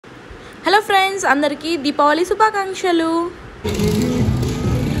Hello friends, అందరికీ దీపావళి శుభాకాంక్షలు.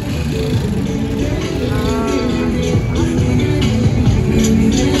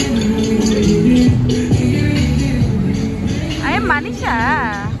 అయ్యే మనిషా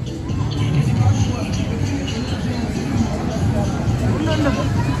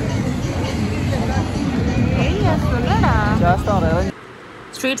ఏం చేస్తున్నాడా?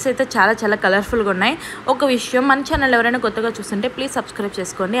 స్ట్రీట్స్ అయితే చాలా కలర్ఫుల్గా ఉన్నాయి. ఒక విషయం, మన ఛానల్ ఎవరైనా కొత్తగా చూస్తుంటే ప్లీజ్ సబ్స్క్రైబ్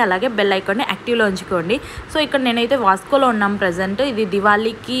చేసుకోండి, అలాగే బెల్ ఐకాన్ని యాక్టివ్లో ఉంచుకోండి. సో ఇక్కడ నేనైతే వాస్కోలో ఉన్నాం ప్రజెంట్. ఇది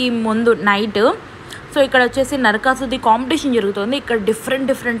దివాళీకి ముందు నైట్. సో ఇక్కడ వచ్చేసి నరకాసుది కాంపిటీషన్ జరుగుతుంది. ఇక్కడ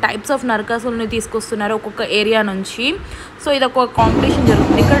డిఫరెంట్ టైప్స్ ఆఫ్ నరకాసుల్ని తీసుకొస్తున్నారు ఒక్కొక్క ఏరియా నుంచి. సో ఇది ఒక కాంపిటీషన్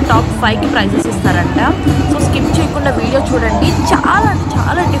జరుగుతుంది. ఇక్కడ టాప్ 5కి ప్రైజెస్ ఇస్తారంట. సో స్కిప్ చేయకుండా వీడియో చూడండి.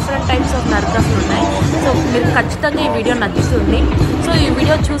 చాలా డిఫరెంట్ టైప్స్ ఆఫ్ నరకాసులు ఉన్నాయి. సో మీరు ఖచ్చితంగా ఈ వీడియో నచ్చుతుంది. సో ఈ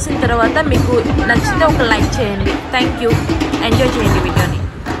వీడియో చూసిన తర్వాత మీకు నచ్చితే ఒక లైక్ చేయండి. Thank you. ఎంజాయ్ చేయండి వీడియోని.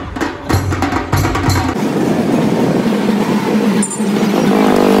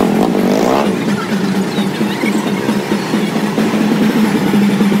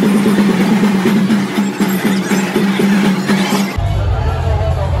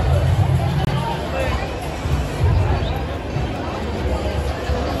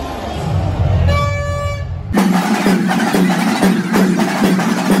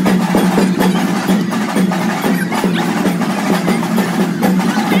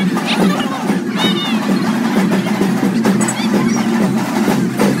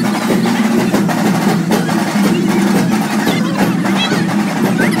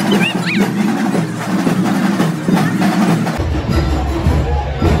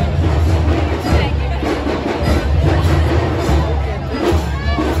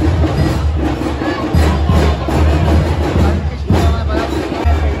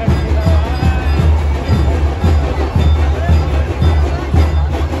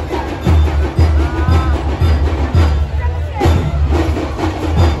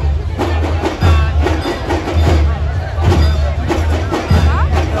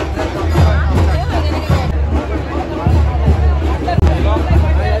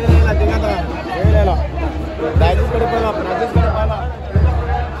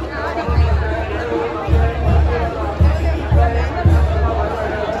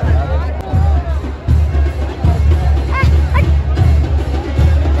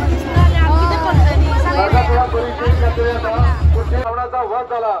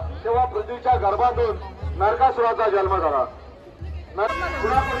 तेव्हा पृथ्वीच्या गर्भातून नरकासुराचा जन्म झाला.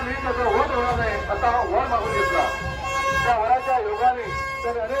 कुणाकडूनही त्याचा वध होणार नाही असा वर मागून घेतला. त्या वराच्या योगाने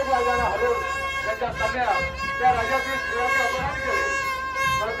त्याने अनेक राजांना हरवून त्याच्या कन्या त्या राजाची स्त्रियांचे अपमान केले.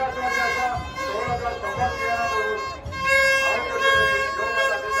 नरकासुराच्या अशा धोरणाचा संवाद केला करून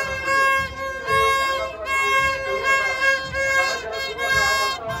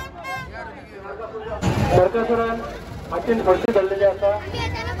नरकासुरान हातीन फडशी धरलेली असा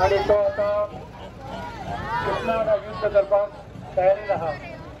आणि तो आता कृष्णाला युद्ध करपाक तयारीन आहा.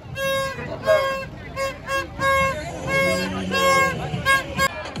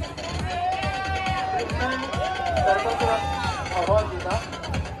 नरकासुरान आवाज दिला.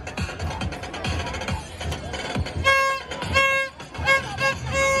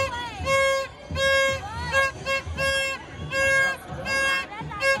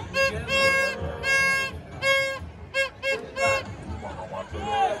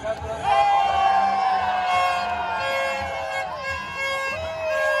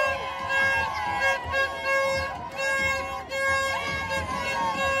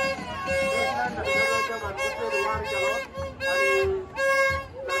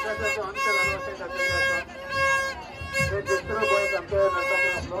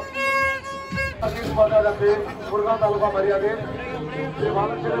 मुरगाव तालुका मर्यादित श्री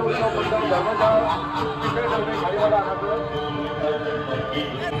महालक्ष्मी उत्सव मंडळ धर्मशाळा खालीवाडा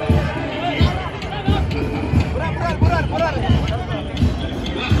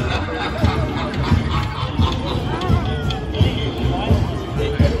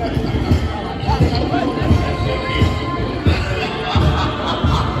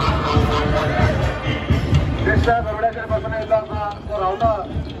कृष्णा गरुड्याकडे पासून येतो असा तो रावला.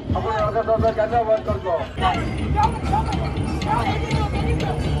 आपण नरकासुराचा त्यांना वध करतो.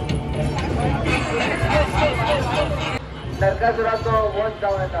 नरकासुराचा वध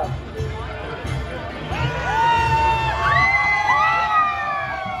जाऊन येतात.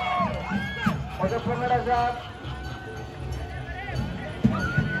 मधुप्रमाणाचा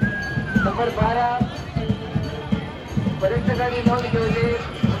नंबर 12 परीक्षकांनी नोंद घेतली.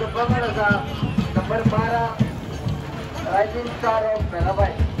 मधुप्रमाणाचा नंबर 12 रायझिंग स्टार ऑफ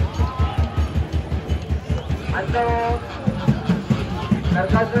मेराबाई. अंत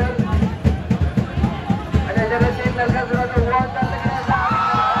नरकासुर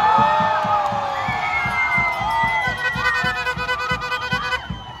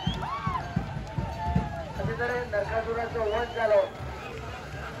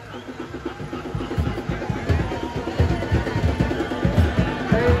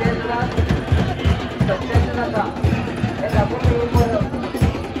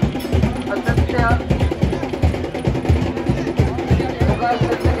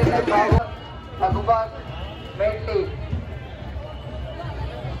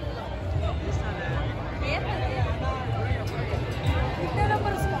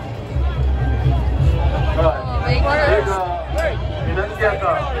विनंती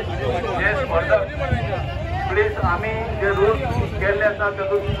आता जे स्पर्धक प्लीज आम्ही जे रूल केले असतात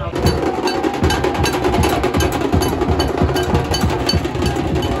त्यातून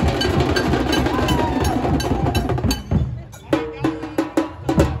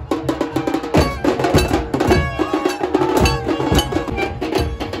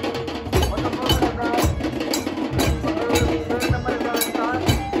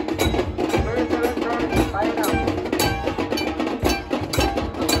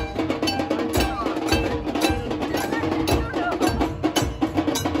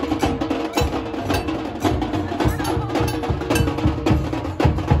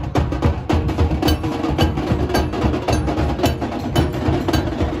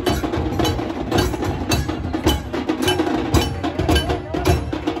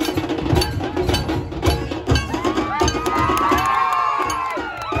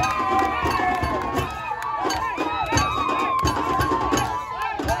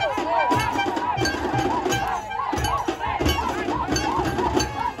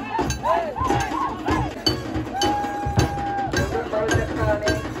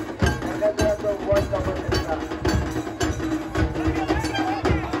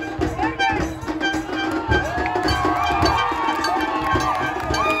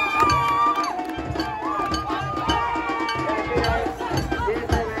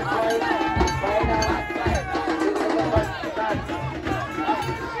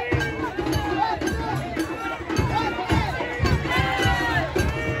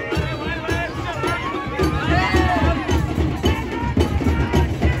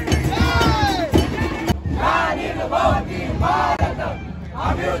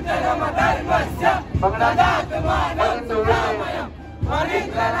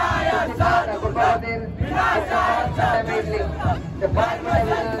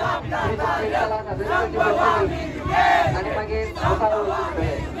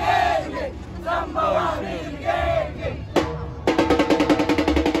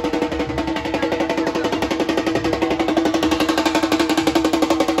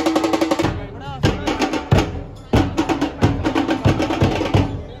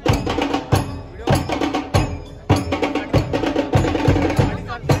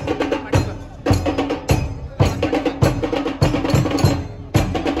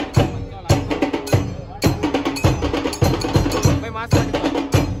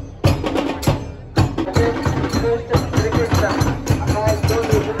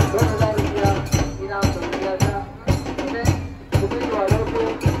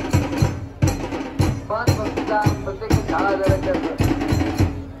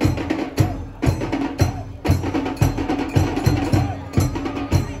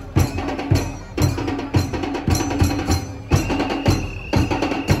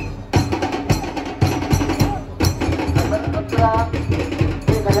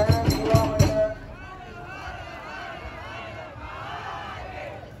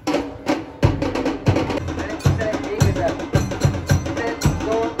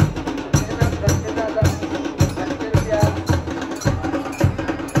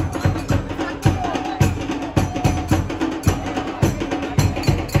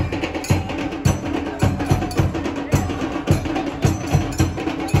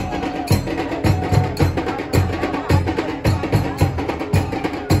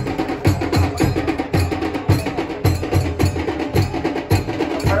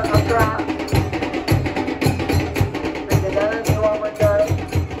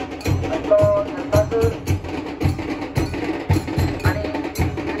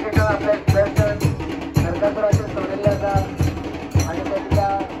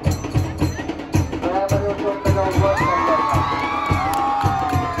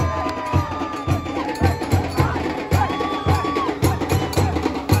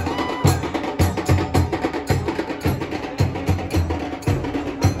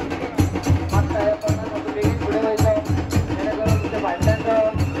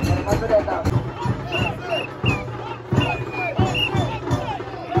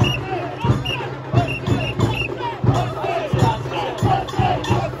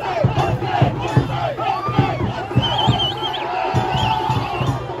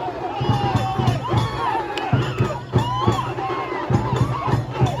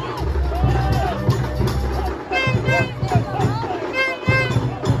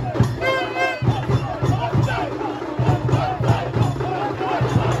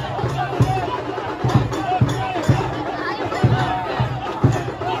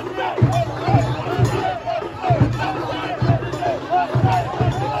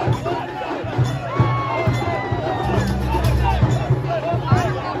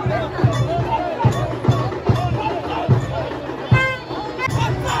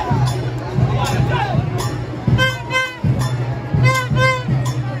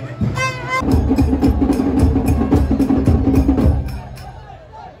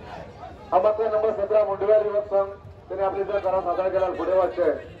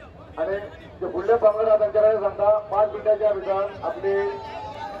विषय आणि जे फुडले पंगड तांच्याकडे सांगता 5 मिनिटाच्या भितर आपली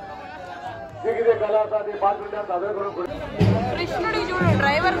जी किती कला आसा ती 5 मिनिटात सादर करून कृष्णुडी जोड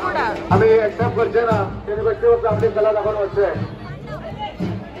ड्रायव्हर కూడా आम्ही एक्सेप्ट करचे ना त्याने गोष्टी वरती आपली कला दाखवून वचचे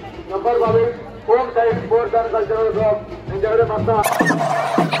number 22 folk side sports and cultural club यांच्याकडे मागता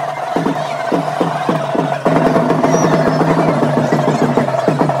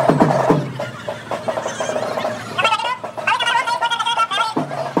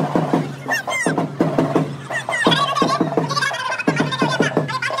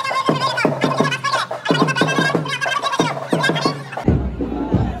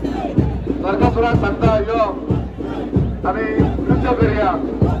नरकासुरात सांगता यो आम्ही नृत्य करूया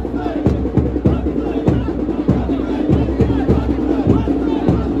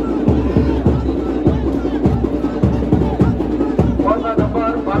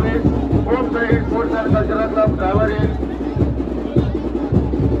number 22 folk side sports and cultural club driver येईल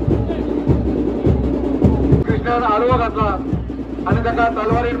कृष्णान आडवो घातला आणि त्याला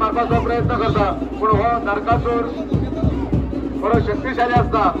तलवारीन मारपाचो प्रयत्न करता पण हो नरकासूर बरो शक्तिशाली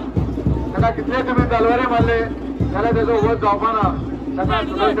असता त्याला कितले तुम्ही तलवारी मारले त्याला त्याचा वध जावपाना त्याला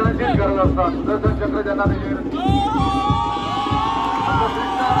सुदर्शनाचीच गरज असता सुदर्शन चक्र ज्यांना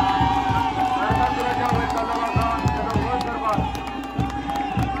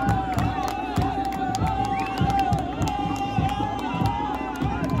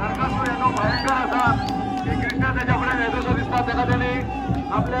नरकासूर येतो भयंकर असा की कृष्ण त्याच्यापुढे नेतृत्व दिसतात त्याला त्यांनी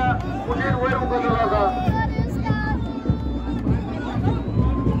आपल्या कुठे वैर उचललेला असा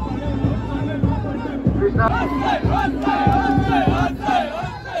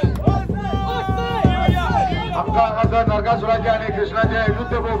आमका नरकासुराचे आणि कृष्णाचे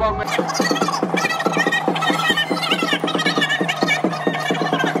युद्ध पळोवपाक